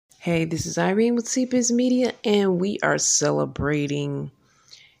Hey, this is Irene with CBiz Media, and we are celebrating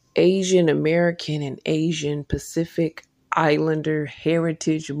Asian American and Asian Pacific Islander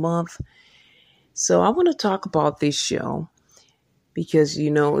Heritage Month. So, I want to talk about this show because,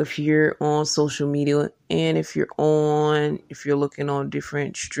 if you're on social media and if you're looking on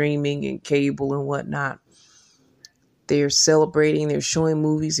different streaming and cable and whatnot, they're celebrating, they're showing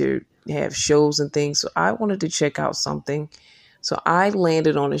movies, they have shows and things. So, I wanted to check out something. So I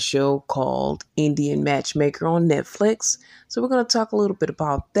landed on a show called Indian Matchmaker on Netflix. So we're going to talk a little bit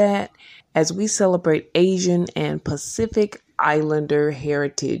about that as we celebrate Asian and Pacific Islander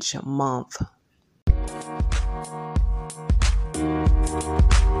Heritage Month.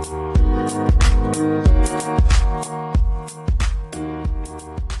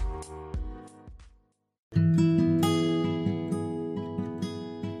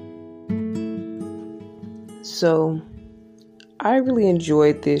 So I really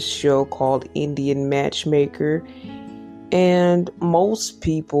enjoyed this show called Indian Matchmaker. And most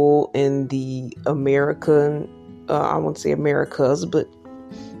people in the American, I won't say Americas, but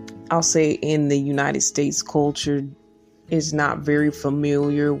I'll say in the United States culture is not very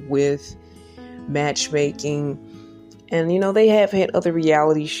familiar with matchmaking. And, they have had other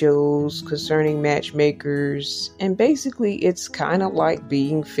reality shows concerning matchmakers. And basically, it's kind of like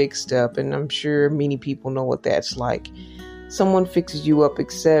being fixed up. And I'm sure many people know what that's like. Someone fixes you up,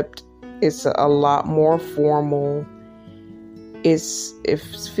 except it's a lot more formal. It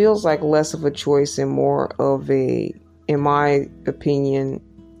feels like less of a choice and more of in my opinion,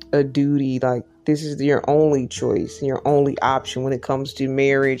 a duty. Like this is your only choice, your only option when it comes to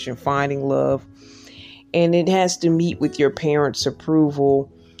marriage and finding love. And it has to meet with your parents'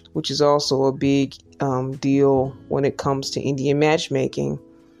 approval, which is also a big deal when it comes to Indian matchmaking.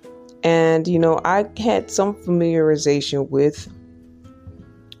 And, I had some familiarization with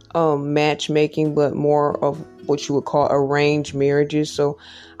matchmaking, but more of what you would call arranged marriages. So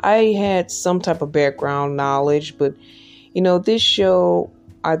I had some type of background knowledge, but, this show,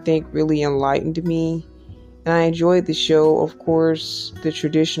 I think, really enlightened me. And I enjoyed the show. Of course, the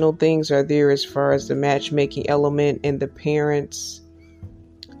traditional things are there as far as the matchmaking element and the parents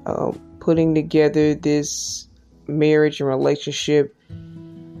putting together this marriage and relationship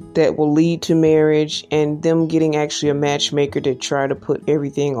that will lead to marriage, and them getting actually a matchmaker to try to put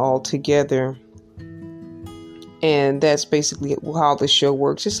everything all together. And that's basically how the show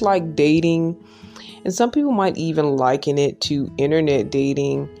works. It's like dating, and some people might even liken it to internet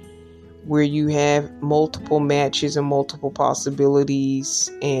dating, where you have multiple matches and multiple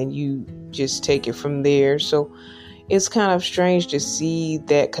possibilities and you just take it from there. So it's kind of strange to see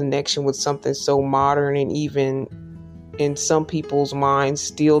that connection with something so modern and even in some people's minds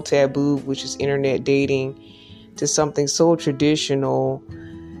still taboo, which is internet dating, to something so traditional,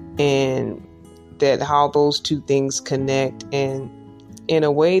 and that how those two things connect. And in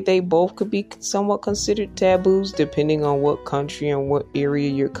a way, they both could be somewhat considered taboos depending on what country and what area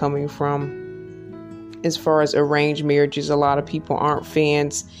you're coming from. As far as arranged marriages, a lot of people aren't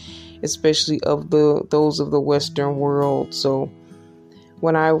fans, especially of those of the Western world. So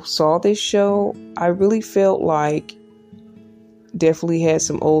when I saw this show, I really felt like definitely had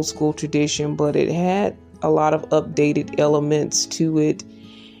some old school tradition, but it had a lot of updated elements to it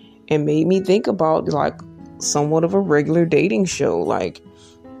and made me think about like somewhat of a regular dating show. Like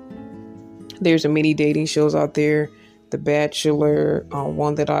there's many dating shows out there, The Bachelor,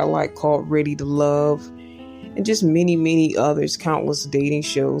 one that I like called Ready to Love, and just many others, countless dating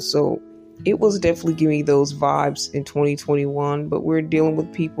shows. So it was definitely giving me those vibes in 2021, but we're dealing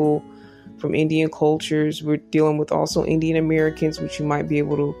with people from Indian cultures. We're dealing with also Indian Americans, which you might be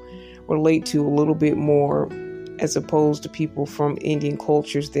able to relate to a little bit more, as opposed to people from Indian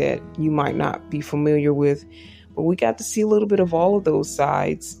cultures that you might not be familiar with. But we got to see a little bit of all of those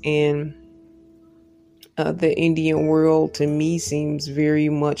sides. And the Indian world, to me, seems very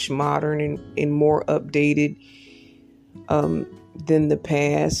much modern and more updated than the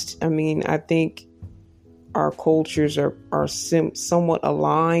past. I mean, I think our cultures are somewhat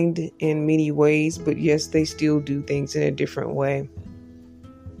aligned in many ways, but yes, they still do things in a different way.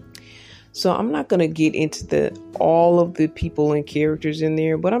 So I'm not going to get into all of the people and characters in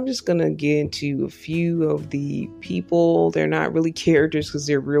there, but I'm just going to get into a few of the people. They're not really characters because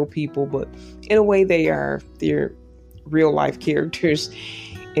they're real people, but in a way they are. They're real life characters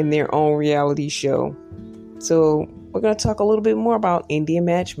in their own reality show. So we're going to talk a little bit more about Indian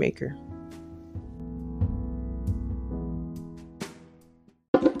Matchmaker.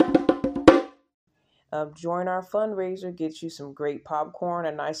 Join our fundraiser, get you some great popcorn,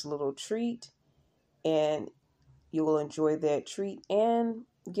 a nice little treat, and you will enjoy that treat and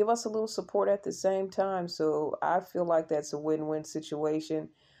give us a little support at the same time. So I feel like that's a win-win situation.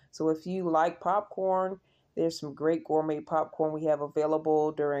 So if you like popcorn, there's some great gourmet popcorn we have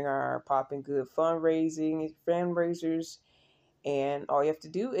available during our Poppin' Good fundraisers. And all you have to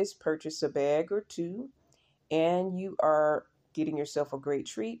do is purchase a bag or two, and you are getting yourself a great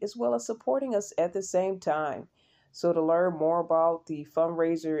treat as well as supporting us at the same time. So to learn more about the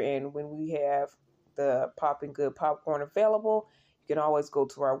fundraiser and when we have the Poppin' Good popcorn available, you can always go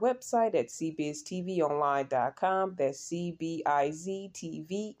to our website at cbiztvonline.com. That's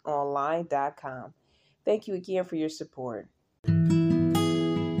cbiztvonline.com. Thank you again for your support.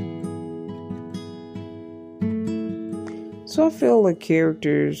 So I feel the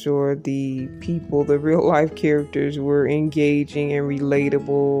characters or the people, the real life characters, were engaging and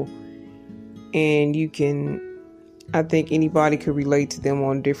relatable. And I think anybody could relate to them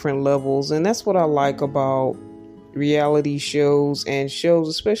on different levels. And that's what I like about reality shows and shows,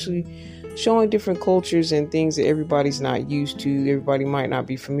 especially showing different cultures and things that everybody's not used to, everybody might not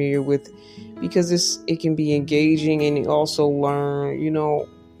be familiar with, because it can be engaging, and you also learn,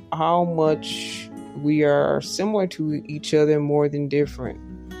 how much we are similar to each other more than different.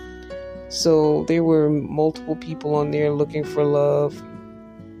 So there were multiple people on there looking for love.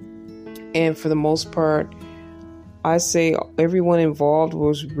 And for the most part, I say everyone involved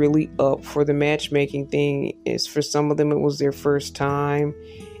was really up for the matchmaking thing. For some of them, it was their first time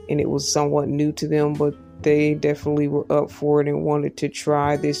and it was somewhat new to them, but they definitely were up for it and wanted to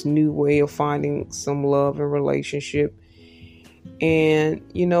try this new way of finding some love and relationship. And,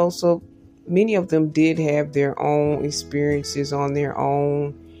 so many of them did have their own experiences on their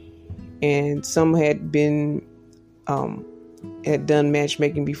own, and some had been had done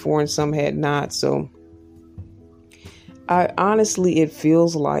matchmaking before and some had not. So it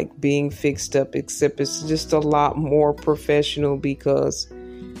feels like being fixed up, except it's just a lot more professional, because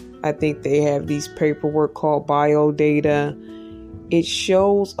I think they have these paperwork called bio data. It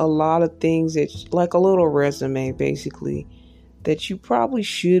shows a lot of things, like a little resume basically, that you probably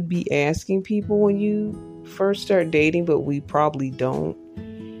should be asking people when you first start dating, but we probably don't.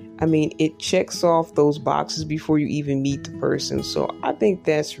 I mean, it checks off those boxes before you even meet the person. So I think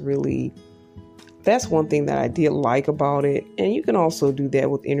that's one thing that I did like about it. And you can also do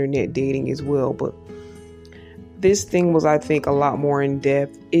that with internet dating as well. But this thing was, I think, a lot more in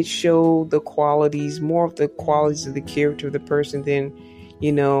depth. It showed more of the qualities of the character of the person than,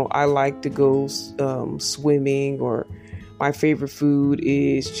 I like to go swimming, or my favorite food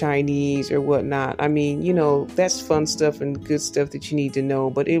is Chinese or whatnot. I mean, that's fun stuff and good stuff that you need to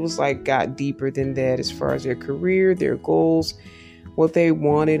know. But it was got deeper than that as far as their career, their goals, what they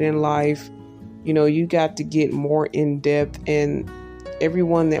wanted in life. You got to get more in depth. And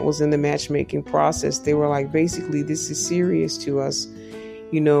everyone that was in the matchmaking process, they were like, basically, this is serious to us.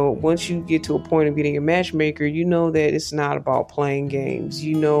 Once you get to a point of getting a matchmaker, that it's not about playing games.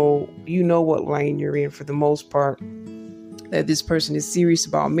 You know what lane you're in for the most part, that this person is serious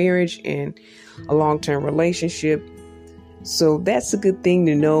about marriage and a long-term relationship. So that's a good thing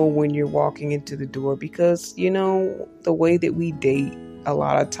to know when you're walking into the door, because, the way that we date a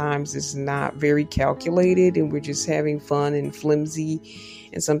lot of times is not very calculated, and we're just having fun and flimsy.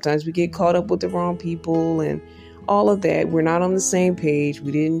 And sometimes we get caught up with the wrong people and all of that. We're not on the same page.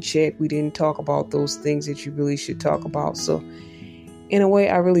 We didn't talk about those things that you really should talk about. So in a way,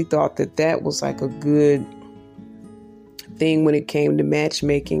 I really thought that was a good thing when it came to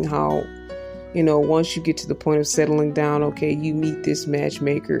matchmaking, how, once you get to the point of settling down, okay, you meet this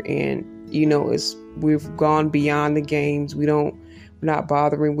matchmaker and, we've gone beyond the games. We're not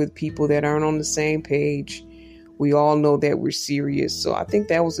bothering with people that aren't on the same page. We all know that we're serious. So I think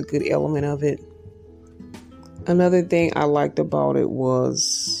that was a good element of it. Another thing I liked about it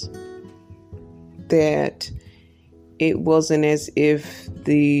was that it wasn't as if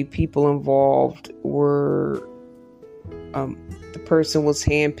the people involved were the person was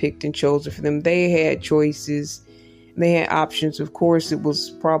handpicked and chosen for them. They had choices, they had options. Of course, it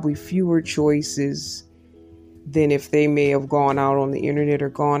was probably fewer choices than if they may have gone out on the internet or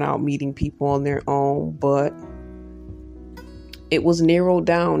gone out meeting people on their own, but it was narrowed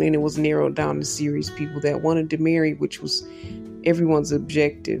down, and it was narrowed down to serious people that wanted to marry, which was everyone's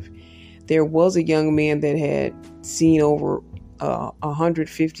objective. There was a young man that had seen over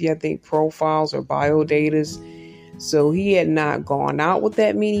 150, I think, profiles or bio datas. So he had not gone out with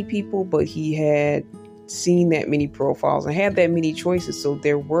that many people, but he had seen that many profiles and had that many choices. So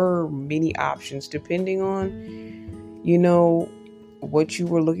there were many options depending on, what you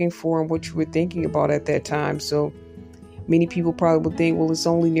were looking for and what you were thinking about at that time. So many people probably would think, well, it's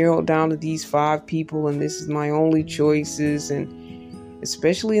only narrowed down to these 5 people and this is my only choices. And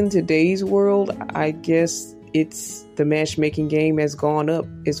especially in today's world, I guess it's the matchmaking game has gone up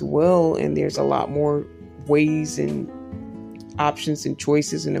as well, and there's a lot more ways and options and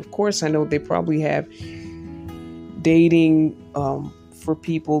choices. And of course, I know they probably have dating for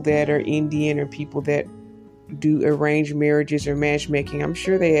people that are Indian or people that do arranged marriages or matchmaking. I'm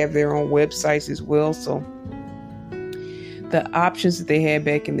sure they have their own websites as well. So the options that they had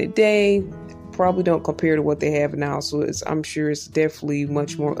back in the day probably don't compare to what they have now. So I'm sure it's definitely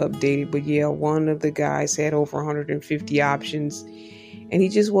much more updated. But yeah, one of the guys had over 150 options and he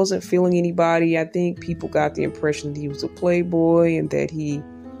just wasn't feeling anybody. I think people got the impression that he was a playboy and that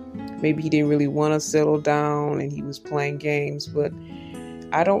maybe he didn't really want to settle down and he was playing games. But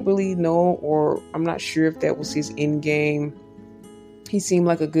I don't really know, or I'm not sure if that was his end game. He seemed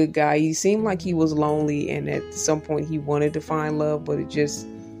like a good guy. He seemed like he was lonely, and at some point he wanted to find love, but it just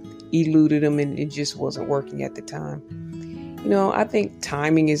eluded him and it just wasn't working at the time. I think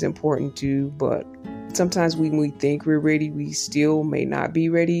timing is important too, but sometimes when we think we're ready, we still may not be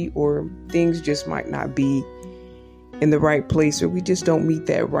ready, or things just might not be in the right place, or we just don't meet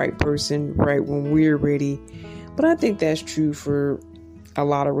that right person right when we're ready. But I think that's true for a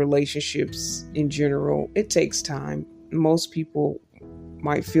lot of relationships in general. It takes time. Most people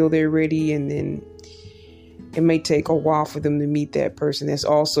might feel they're ready, and then it may take a while for them to meet that person that's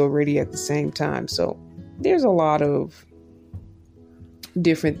also ready at the same time. So there's a lot of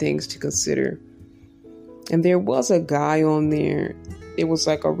different things to consider. And there was a guy on there. It was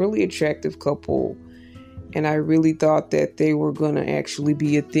like a really attractive couple, and I really thought that they were going to actually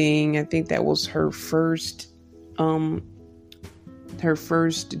be a thing. I think that was her first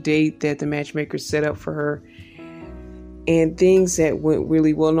date that the matchmaker set up for her, and things that went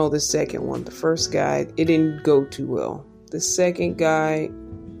really well. No, the second one. The first guy, it didn't go too well. The second guy,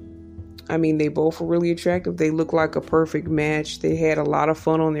 they both were really attractive. They looked like a perfect match. They had a lot of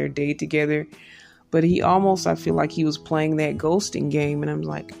fun on their date together, but I feel like he was playing that ghosting game, and I'm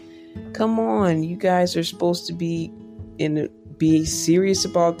like, come on, you guys are supposed to be serious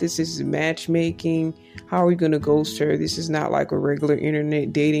about this. This is matchmaking. How are we going to ghost her? This is not like a regular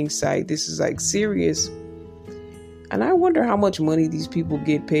internet dating site. This is like serious. And I wonder how much money these people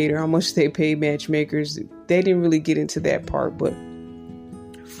get paid, or how much they pay matchmakers. They didn't really get into that part, but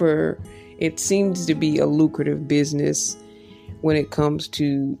it seems to be a lucrative business when it comes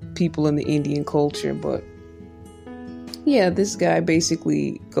to people in the Indian culture. But yeah, this guy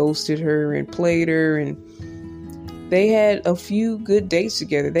basically ghosted her and played her, and they had a few good dates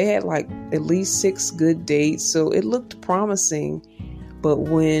together. They had like at least 6 good dates, so it looked promising. But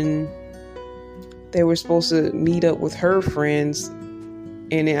when they were supposed to meet up with her friends,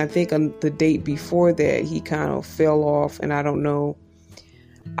 and I think on the date before that, he kind of fell off, and I don't know.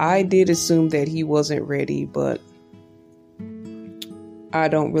 I did assume that he wasn't ready, but I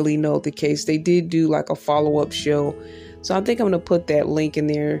don't really know the case. They did do like a follow-up show, so I think I'm going to put that link in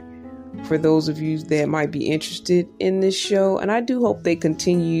there for those of you that might be interested in this show. And I do hope they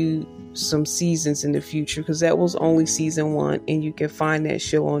continue some seasons in the future, because that was only season 1, and you can find that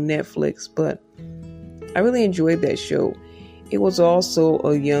show on Netflix. But I really enjoyed that show. It was also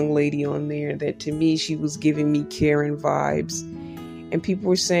a young lady on there that, to me, she was giving me Karen vibes, and people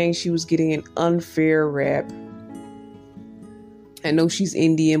were saying she was getting an unfair rap. I know she's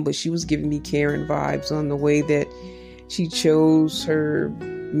Indian, but she was giving me Karen vibes on the way that she chose her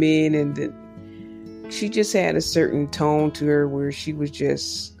men, and that she just had a certain tone to her where she was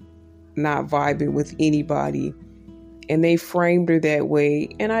just not vibing with anybody, and they framed her that way.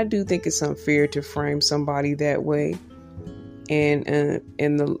 And I do think it's unfair to frame somebody that way. And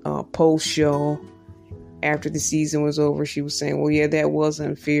in the post show after the season was over, she was saying, well, yeah, that was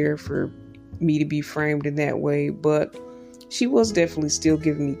unfair for me to be framed in that way. But she was definitely still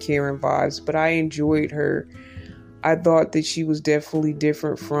giving me Karen vibes, but I enjoyed her. I thought that she was definitely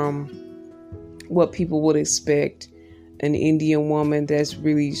different from what people would expect an Indian woman that's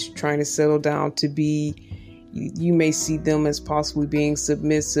really trying to settle down to be. You may see them as possibly being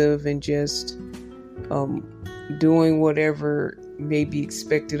submissive and just doing whatever may be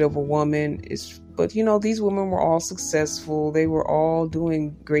expected of a woman. But these women were all successful. They were all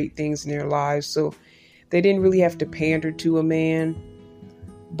doing great things in their lives, so they didn't really have to pander to a man.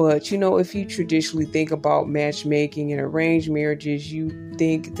 But, if you traditionally think about matchmaking and arranged marriages, you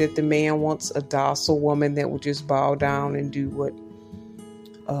think that the man wants a docile woman that will just bow down and do what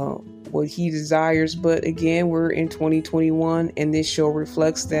he desires. But again, we're in 2021, and this show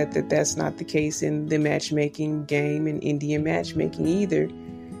reflects that's not the case in the matchmaking game and Indian matchmaking either.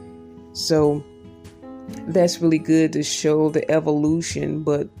 So that's really good to show the evolution,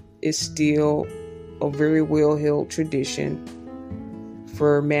 but it's still a very well-held tradition.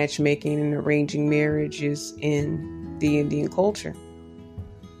 for matchmaking and arranging marriages in the Indian culture.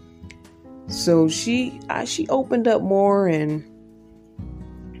 So she opened up more, and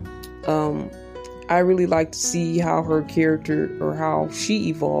I really like to see how her character, or how she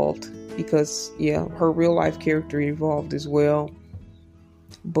evolved, because her real life character evolved as well.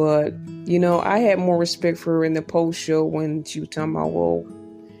 But I had more respect for her in the post show when she was talking about, well,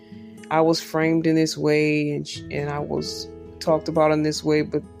 I was framed in this way and I was talked about in this way,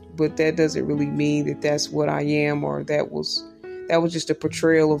 but that doesn't really mean that that's what I am, or that was just a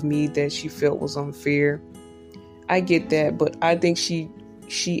portrayal of me that she felt was unfair. I get that, but I think she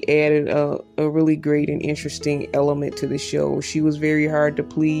added a really great and interesting element to the show. She was very hard to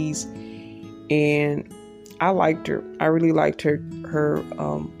please, and I liked her. I really liked her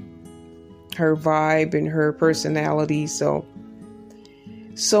vibe and her personality. So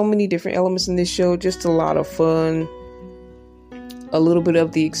many different elements in this show. Just a lot of fun. A little bit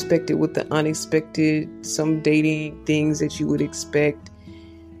of the expected with the unexpected. Some dating things that you would expect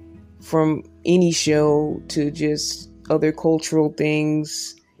from any show, to just other cultural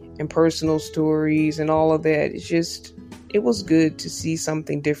things and personal stories and all of that. It was good to see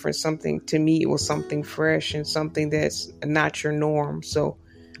something different. To me, it was something fresh and something that's not your norm. So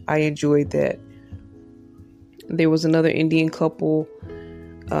I enjoyed that. There was another Indian couple.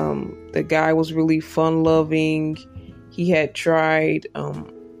 The guy was really fun-loving. He had tried,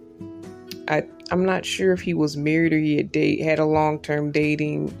 I'm not sure if he was married or he had a long-term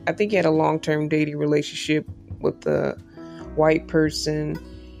dating. I think he had a long-term dating relationship with a white person.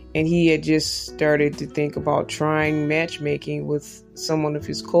 And he had just started to think about trying matchmaking with someone of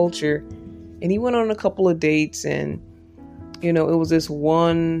his culture. And he went on a couple of dates, and, it was this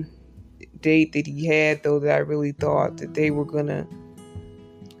one date that he had, though, that I really thought that they were going to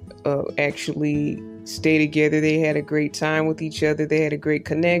actually stay together. They had a great time with each other. They had a great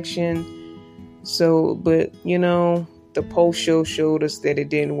connection. So, but, the post show showed us that it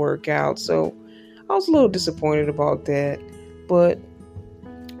didn't work out. So I was a little disappointed about that. But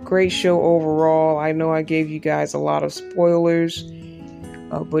great show overall. I know I gave you guys a lot of spoilers,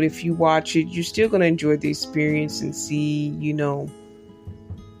 but if you watch it, you're still going to enjoy the experience and see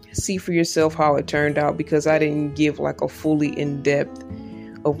for yourself how it turned out, because I didn't give like a fully in-depth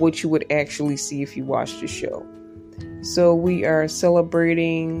of what you would actually see if you watched the show. So we are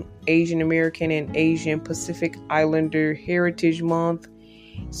celebrating Asian American and Asian Pacific Islander Heritage Month.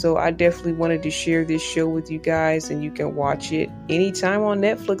 So I definitely wanted to share this show with you guys, and you can watch it anytime on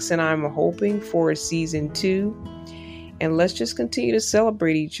Netflix, and I'm hoping for a season 2. And let's just continue to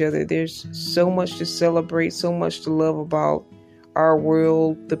celebrate each other. There's so much to celebrate, so much to love about our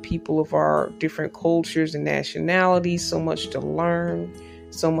world, the people of our different cultures and nationalities, so much to learn,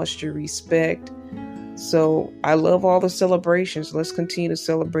 so much to respect. So I love all the celebrations. Let's continue to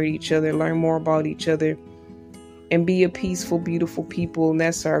celebrate each other, learn more about each other, and be a peaceful, beautiful people. And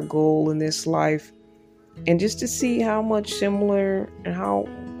that's our goal in this life. And just to see how much similar and how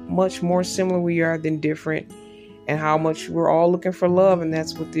much more similar we are than different, and how much we're all looking for love. And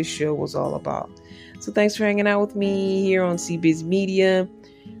that's what this show was all about. So thanks for hanging out with me here on CBiz Media.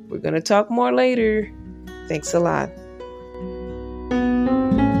 We're going to talk more later. Thanks a lot.